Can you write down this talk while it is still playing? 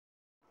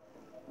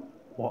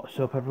What's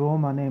up everyone,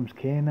 my name's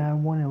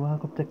K91 and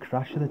welcome to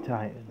Crash of the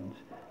Titans.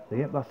 So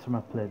yep, last time I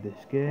played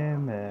this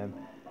game,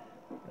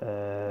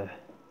 uh,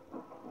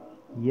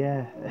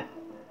 yeah,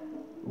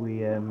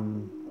 we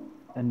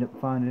end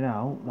up finding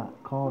out that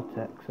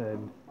Cortex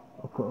and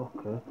Uka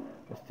Uka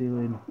are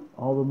stealing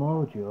all the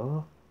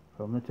mojo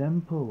from the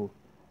temple,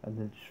 and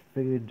they just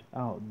figured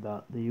out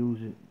that they use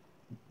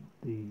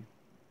the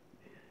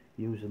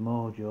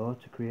mojo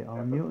to create all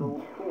the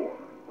mutants.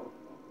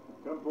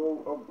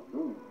 Temple of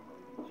Doom.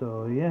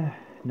 So yeah,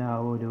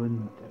 now we're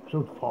doing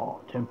episode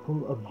 4,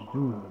 Temple of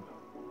Doom.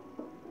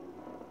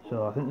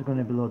 So I think there's going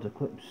to be loads of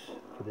clips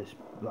for this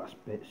last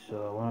bit,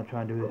 so I want to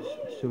try and do this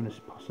as soon as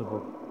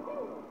possible.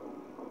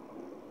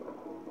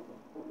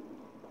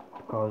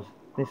 Because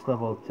this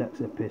level takes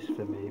a piss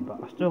for me,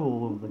 but I still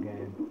love the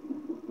game.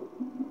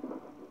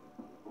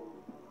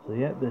 So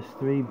yep, there's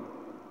 3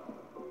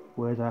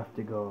 ways I have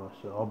to go,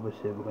 so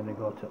obviously we're going to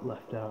go to the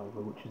left out,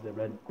 which is the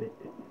red bit.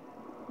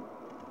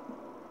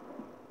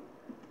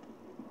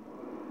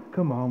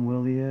 Come on,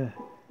 will you?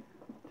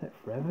 Take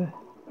forever.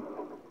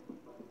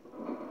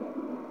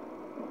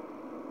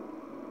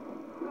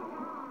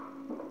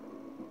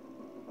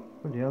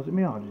 What the hell, is it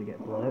me or did it get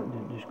blurry?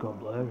 Did it just go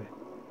blurry?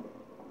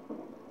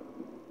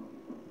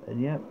 And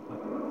yep,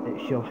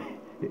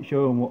 it's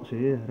showing what's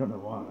here. I don't know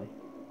why,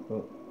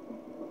 but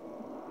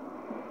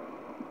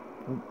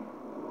oh.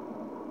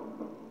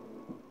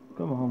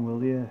 Come on,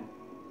 will you?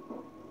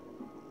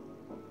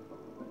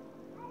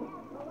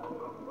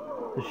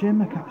 It's a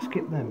shame I can't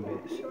skip them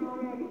bits.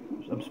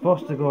 I'm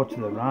supposed to go to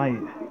the right,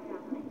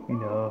 you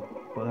know,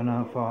 but then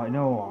I thought, you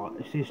know what,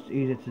 it's just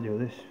easier to do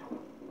this.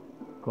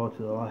 Go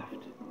to the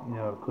left, you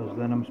know, because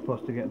then I'm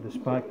supposed to get the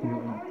spike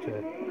mutant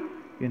to,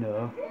 you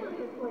know,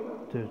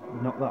 to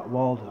knock that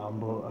wall down,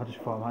 but I just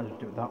thought I might just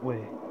do it that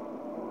way.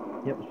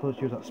 Yep, I'm supposed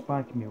to use that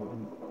spike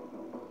mutant.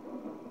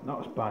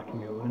 Not a spike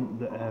mutant,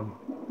 that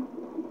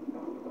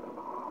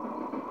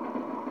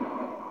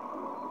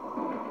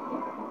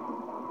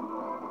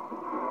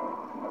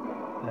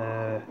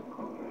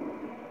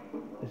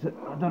is it,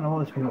 I don't know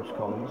what this mutant's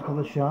called. It's called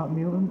the shark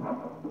mutant.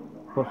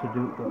 Supposed to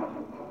do it, but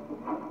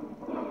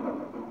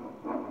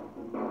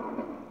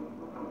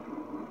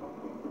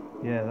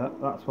yeah,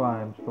 that's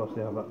why I'm supposed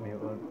to have that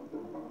mutant.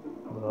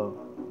 But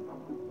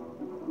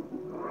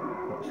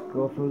let's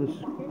go through this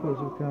as quickly as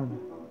we can.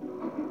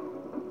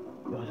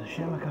 Oh, it's a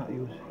shame I can't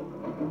use it.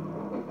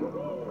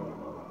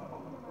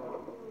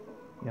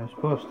 Yeah, I'm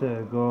supposed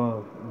to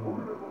go.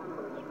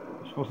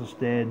 I'm supposed to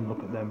stay and look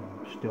at them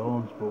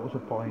stones, but what's the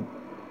point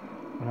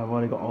when I've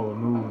already got all the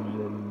moves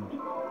and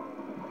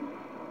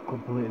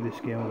completed this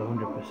game with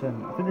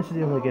 100%. I think this is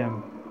the only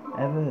game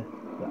ever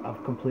that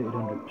I've completed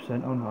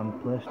 100% on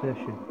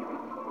PlayStation.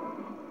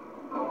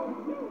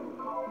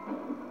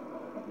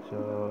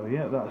 So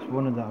yeah, that's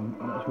one of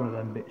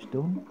them bits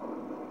done.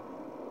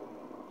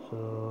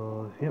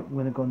 So yep, I'm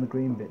gonna go on the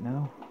green bit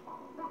now.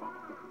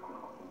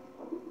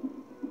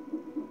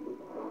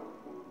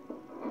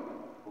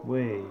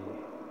 Way.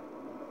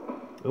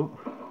 Oh,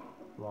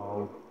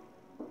 wow.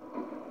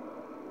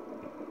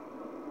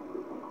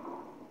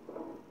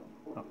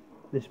 Oh,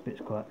 this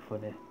bit's quite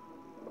funny.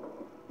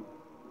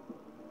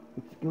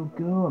 Let's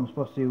go. I'm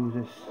supposed to use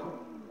this.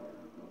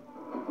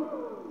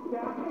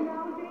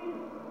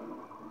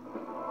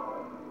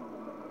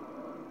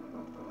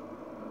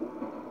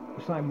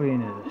 It's like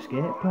being at a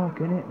skate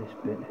park, isn't it, this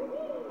bit?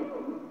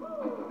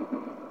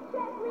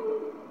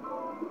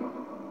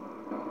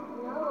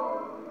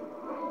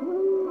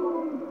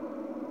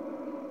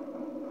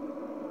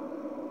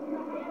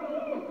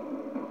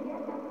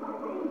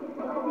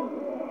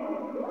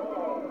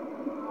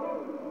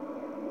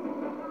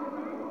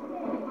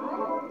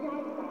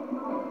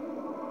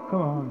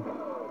 Come on.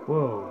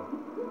 Whoa.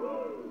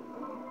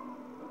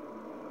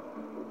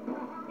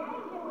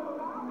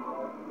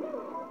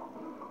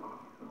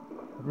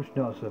 I just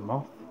noticed a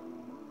moth.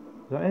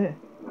 Is that it?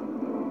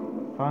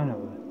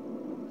 Finally.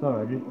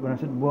 Sorry, when I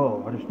said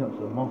whoa, I just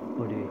noticed a moth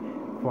bloody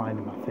flying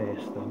in my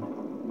face then.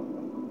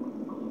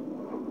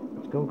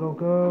 Let's go.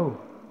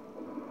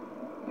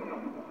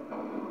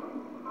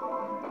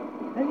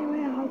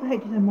 Anyway, how the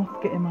heck did the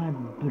moth get in my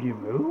bloody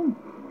room?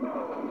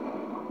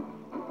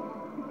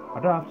 I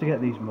don't have to get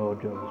these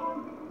mojos,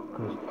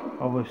 because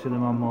obviously the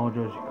more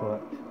mojos you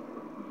collect.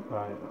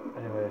 Right,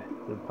 anyway,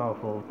 the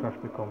powerful Crash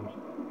becomes...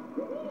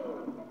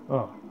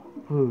 Oh,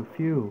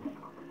 phew.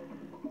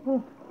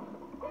 Oh.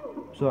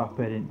 So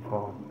happy I didn't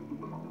fall.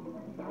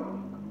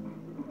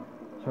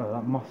 Sorry,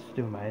 that moth's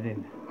still my head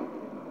in.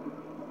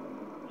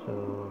 So...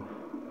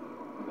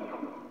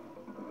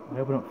 I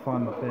hope I don't fly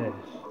in my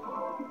face.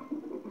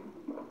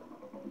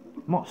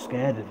 I'm not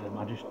scared of them,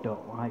 I just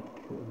don't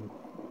like them.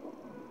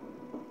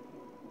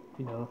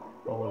 You know,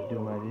 always do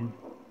my head in.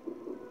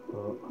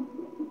 But...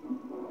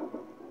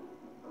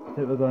 I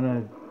think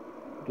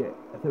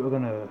we're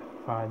gonna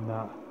find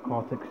that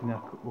Cortex and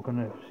we're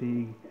gonna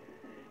see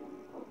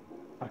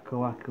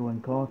Aku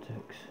and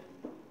Cortex.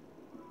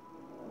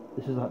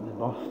 This is like the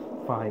boss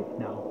fight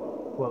now.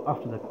 Well,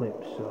 after the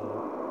clips, so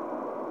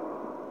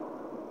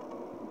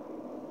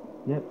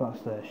Yep,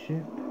 that's their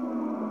ship.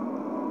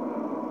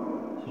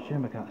 It's a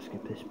shame I can't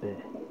skip this bit.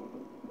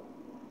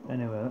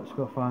 Anyway, let's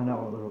go find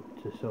out what they're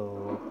up to,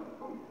 so...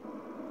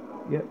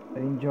 Yep,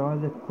 enjoy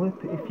the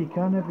clip if you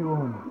can,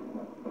 everyone.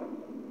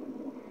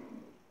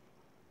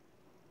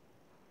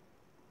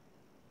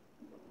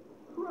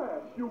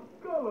 Crash, you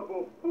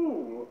gullible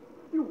fool!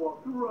 You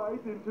walked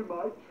right into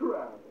my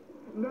trap.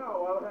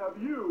 Now I'll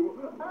have you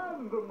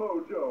and the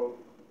mojo.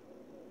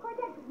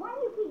 Cortex, why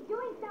do you keep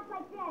doing stuff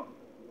like this?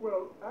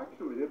 Well,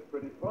 actually, it's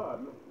pretty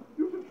fun.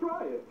 You should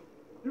try it.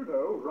 You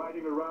know,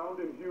 riding around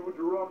in huge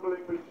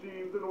rumbling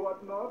machines and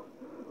whatnot.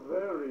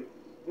 Very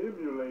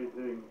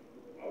stimulating.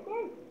 Is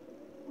it?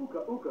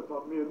 Uka Uka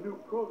taught me a new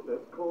process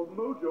called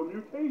mojo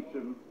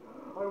mutations.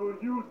 I will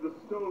use the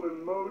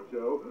stolen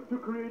mojo to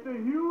create a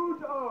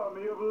huge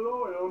army of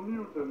loyal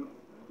mutants.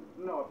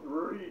 Not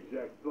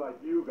rejects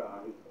like you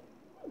guys.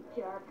 You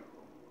jerk.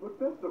 But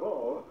best of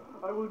all,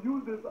 I will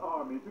use this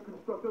army to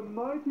construct a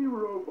mighty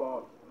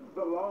robot,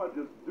 the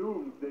largest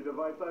doomsday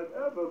device I've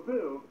ever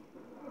built.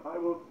 I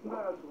will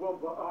smash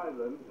Wumpa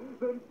Island,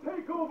 then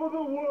take over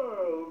the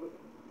world.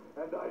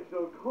 And I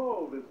shall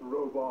call this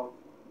robot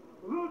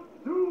the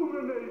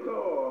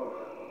Doominator.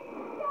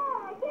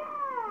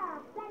 Yeah!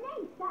 That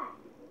name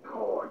sucks.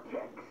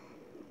 Cortex,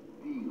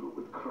 deal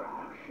with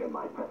Crash and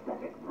my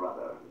pathetic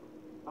brother.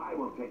 I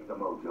will take the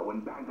mojo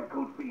and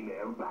Bandicoot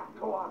female back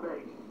to our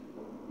base.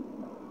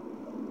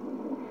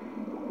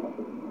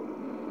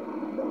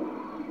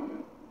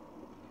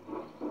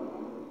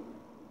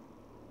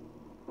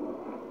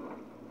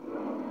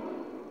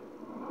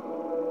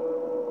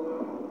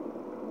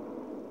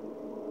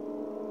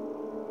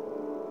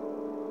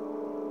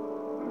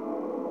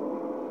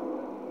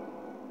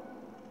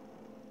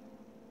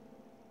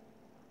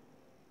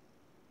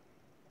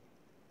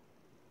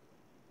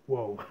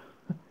 Whoa.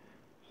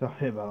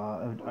 Sorry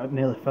about that. I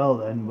nearly fell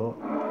then, but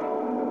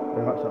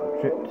I got sort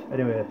of tripped.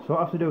 Anyway, so what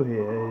I have to do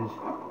here is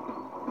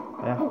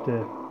I have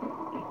to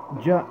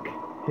jack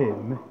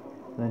him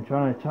and then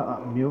try and attack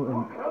that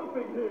mutant.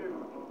 Helping him.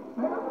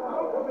 Snap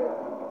out of it.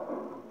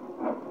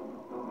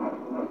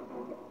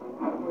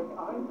 When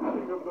I'm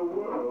king of the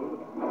world,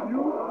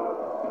 you are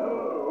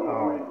so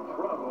in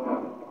trouble.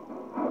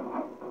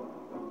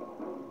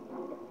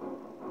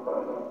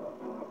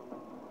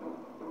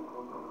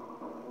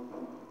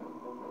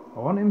 I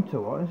want him to,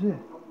 what is it?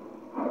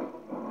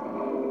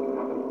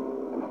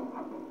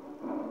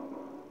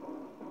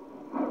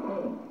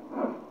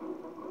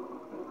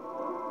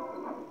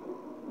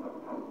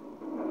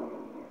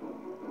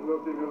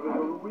 Looking a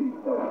little weak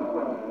there,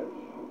 Crash.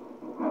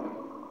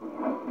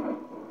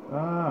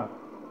 Ah.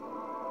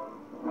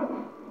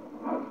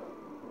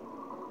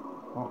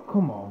 Oh,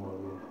 come on,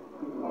 will you?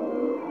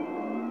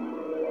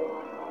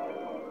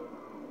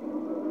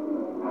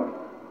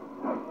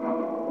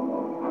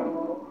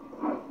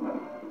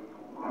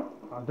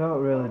 I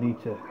don't really need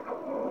to.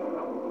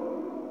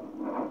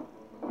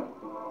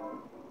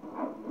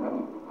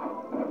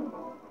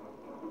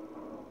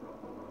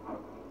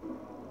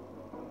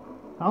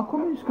 How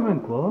come he's coming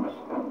close?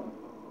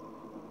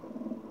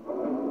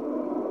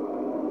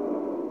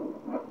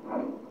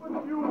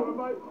 But you were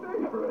my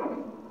favorite.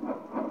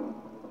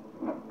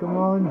 Come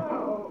on.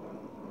 Now,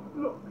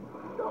 look,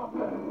 stop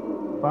that.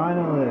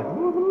 Finally.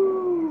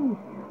 Woohoo!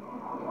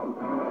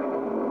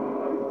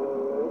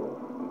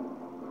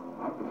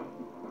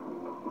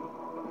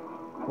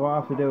 What I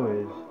have to do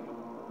is...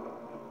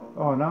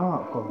 Oh, now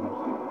that comes.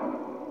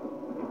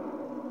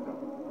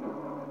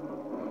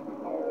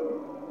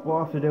 What I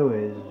have to do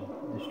is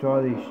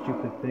destroy these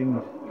stupid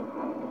things.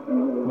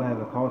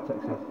 Wherever Cortex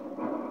is.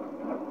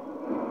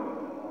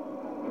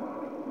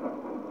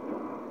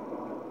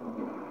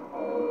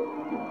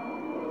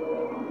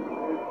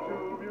 To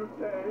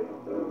mutate.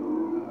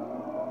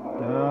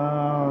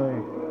 Die.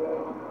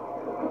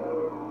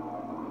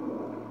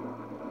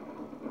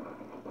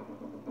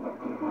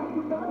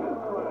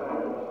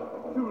 Crash.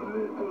 Too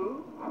little.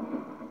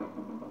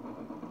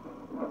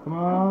 Come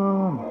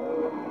on.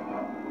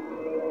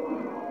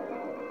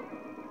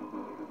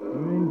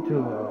 You're into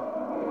it.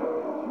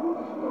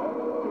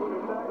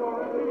 Doing that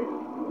already.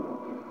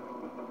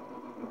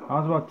 I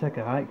was about to take a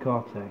hike,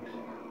 Cortex.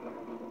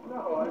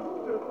 Now I'm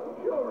just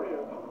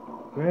curious.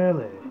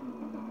 Really?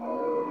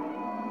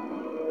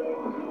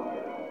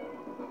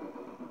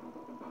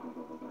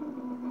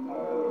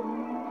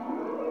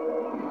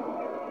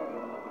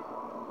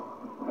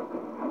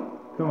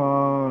 Come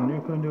on,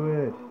 you can do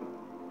it.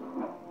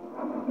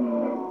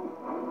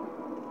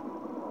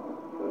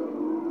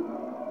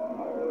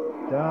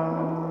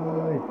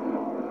 Die.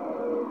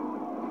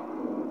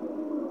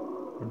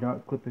 Enjoy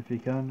the clip if you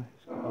can.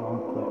 It's got a long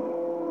clip.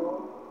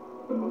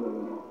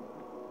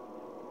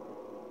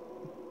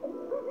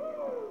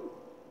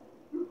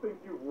 You think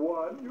you've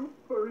won, you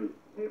furry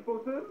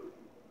simpleton?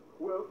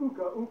 Well,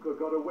 Uka Uka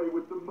got away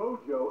with the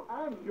mojo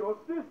and your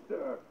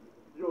sister.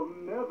 You'll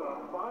never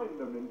find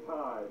them in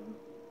time.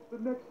 The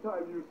next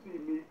time you see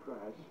me,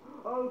 Crash,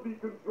 I'll be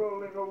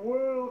controlling a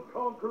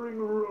world-conquering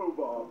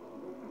robot.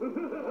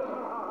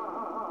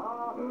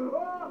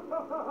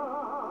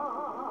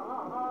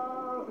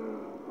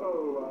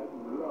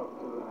 up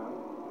to that.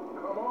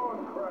 Come on,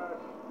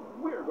 Crash.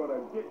 We're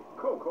gonna get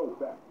Coco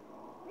back.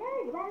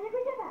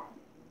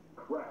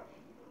 Crash,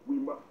 we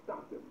must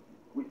stop them.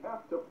 We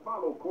have to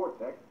follow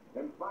Cortex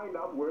and find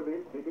out where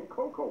they've taken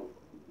Coco.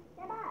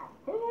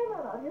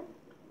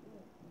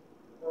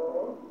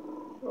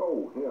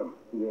 Oh, him,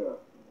 yeah.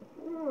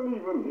 Well,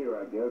 leave him here,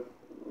 I guess.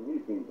 He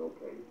seems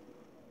okay.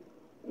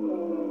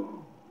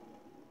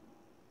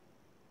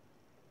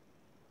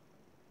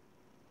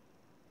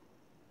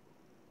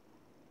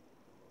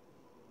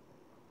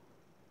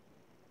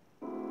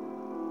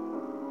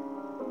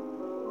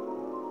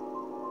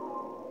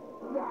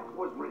 That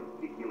was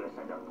ridiculous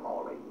and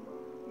appalling.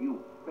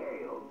 You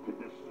failed to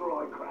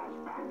destroy Crash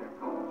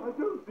Bandicoot. I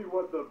don't see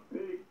what the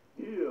big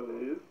deal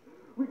is.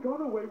 We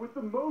got away with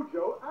the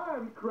mojo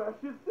and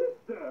Crash's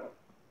sister.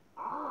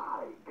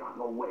 I got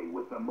away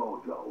with the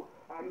mojo,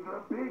 and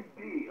the big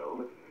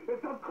deal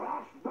is that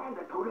Crash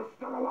Bandicoot is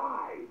still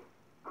alive.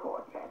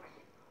 Cortex,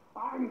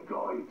 I'm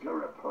going to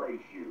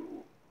replace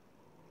you.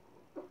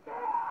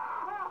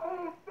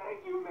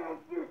 Thank you,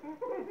 Master.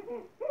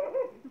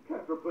 You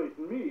can't replace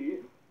me.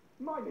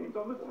 My name's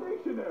on the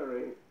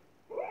stationery.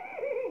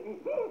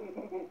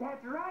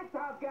 That's right,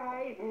 top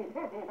guy.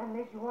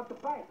 Unless you want to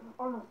fight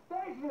on the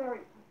stationery,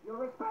 you'll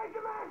respect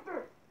the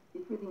master.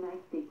 It's really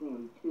nice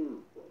stationery,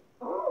 too.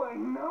 Oh, I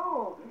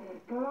know.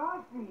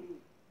 Glossy.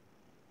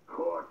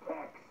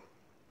 Cortex,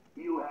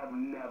 you have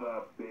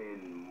never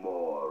been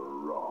more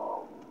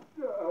wrong.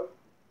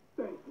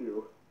 Thank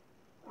you.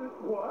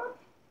 What?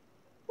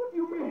 What do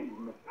you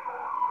mean?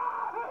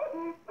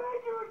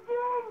 Thank you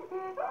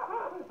again.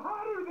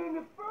 Hotter than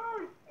the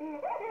first.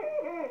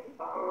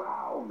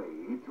 Allow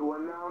me to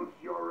announce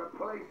your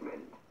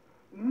replacement,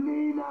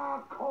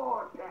 Nina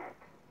Cortex.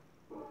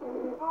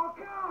 Oh,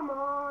 come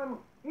on.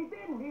 He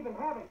didn't even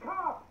have a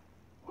cup.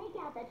 Take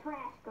out the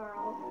trash,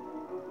 girl.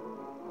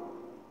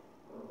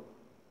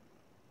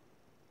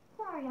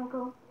 Sorry,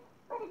 Uncle,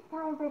 but it's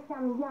time for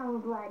some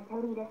young blood to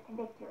lead us to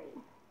victory.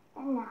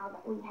 And now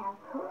that we have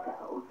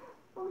Coco,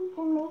 we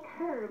can make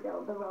her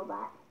build the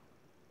robot.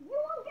 You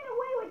won't get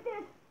away with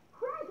this!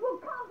 Crash will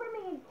come for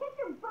me and kick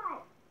your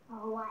butt!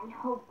 Oh, I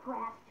hope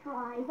Crash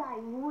tries. I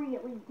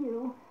really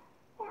do.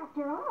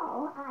 After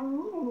all, I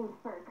need a new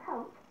fur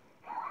coat.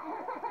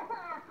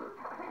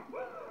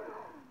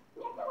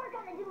 Get to work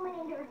on the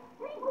Doominator.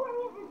 3 more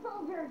mutant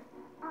soldiers.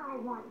 I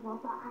want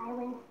Wumpa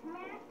Island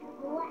smashed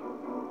flat.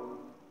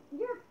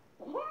 Your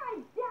hair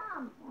is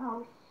dumb.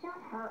 Oh,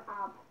 shut her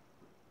up.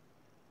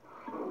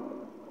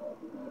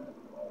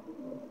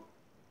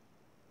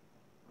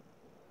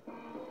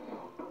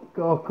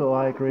 Coco,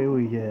 I agree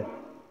with you.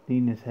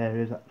 Nina's hair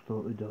is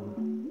absolutely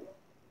done.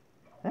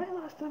 Hey,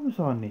 last time I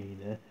saw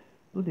Nina,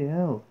 bloody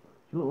hell,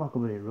 she looked like a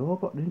bloody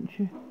robot, didn't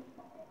she?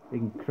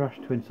 In Crash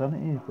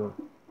Twinsanity, but...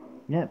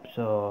 Yep,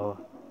 so...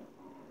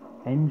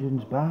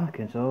 Engine's back,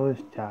 and so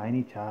is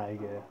Tiny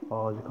Tiger.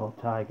 Or is it called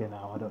Tiger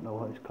now? I don't know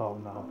what it's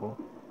called now, but...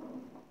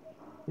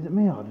 Is it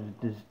me, or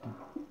does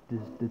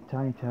the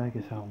Tiny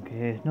Tiger sound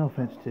gay? No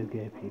offence to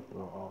gay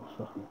people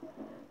also.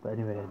 But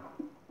anyway...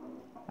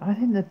 I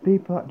think the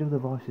people that do the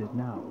voices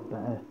now are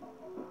better.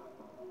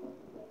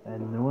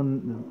 And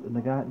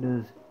the guy that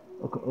does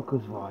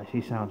Uka's voice,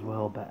 he sounds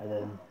well better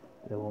than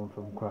the one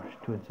from Crash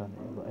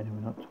Twinsanity. But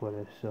anyway, not to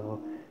worry. So,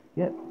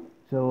 yep.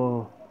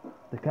 So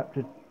they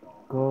captured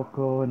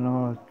Coco in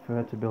order for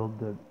her to build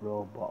the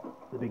robot,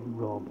 the big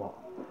robot.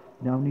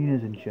 Now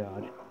Nina's in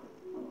charge,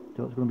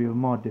 so it's going to be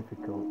more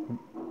difficult.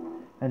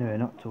 Anyway,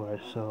 not to worry.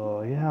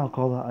 So yeah, I'll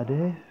call that a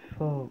day,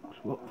 folks.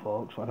 Look,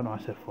 folks. I don't know. I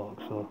said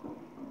folks, so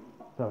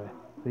sorry.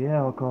 But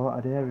yeah, I'll call it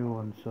a day,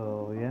 everyone.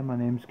 So yeah, my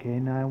name's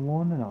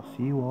K91, and I'll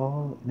see you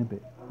all in a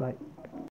bit. Bye.